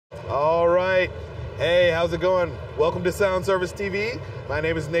All right. Hey, how's it going? Welcome to Sound Service TV. My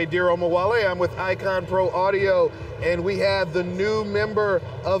name is Nadir Omowale. I'm with Icon Pro Audio, and we have the new member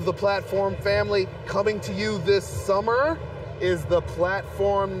of the platform family coming to you this summer is the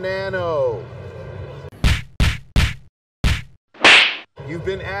Platform Nano. You've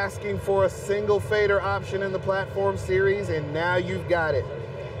been asking for a single fader option in the platform series, and now you've got it.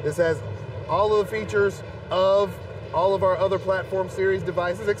 This has all of the features of all of our other platform series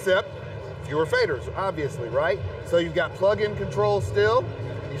devices, except fewer faders, obviously, right? So you've got plug-in control still.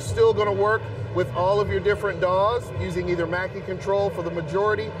 You're still gonna work with all of your different DAWs using either Mackie Control for the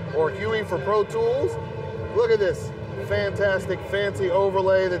majority or Huey for Pro Tools. Look at this fantastic, fancy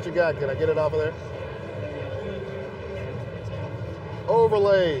overlay that you got. Can I get it off of there?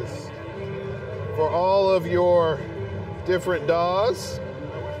 Overlays for all of your different DAWs.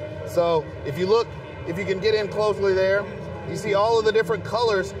 So if you look, if you can get in closely there, you see all of the different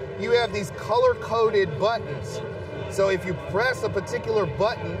colors. You have these color-coded buttons. So if you press a particular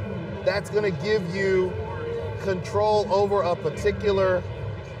button, that's going to give you control over a particular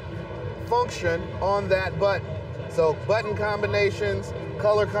function on that button. So button combinations,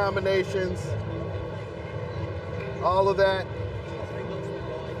 color combinations, all of that.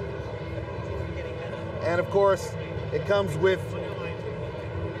 And of course, it comes with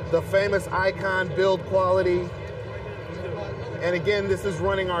the famous Icon build quality. And again, this is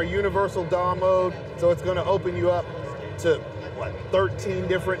running our universal DAW mode, so it's going to open you up to, what, 13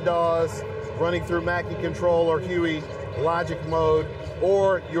 different DAWs running through Mackie Control or Huey Logic mode,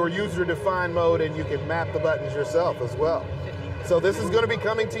 or your user-defined mode, and you can map the buttons yourself as well. So this is going to be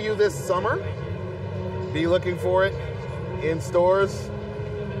coming to you this summer. Be looking for it in stores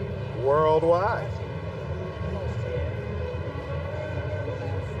worldwide.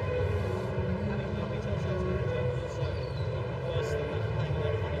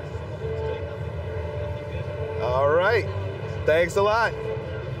 All right, thanks a lot.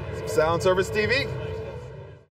 Sound Service TV.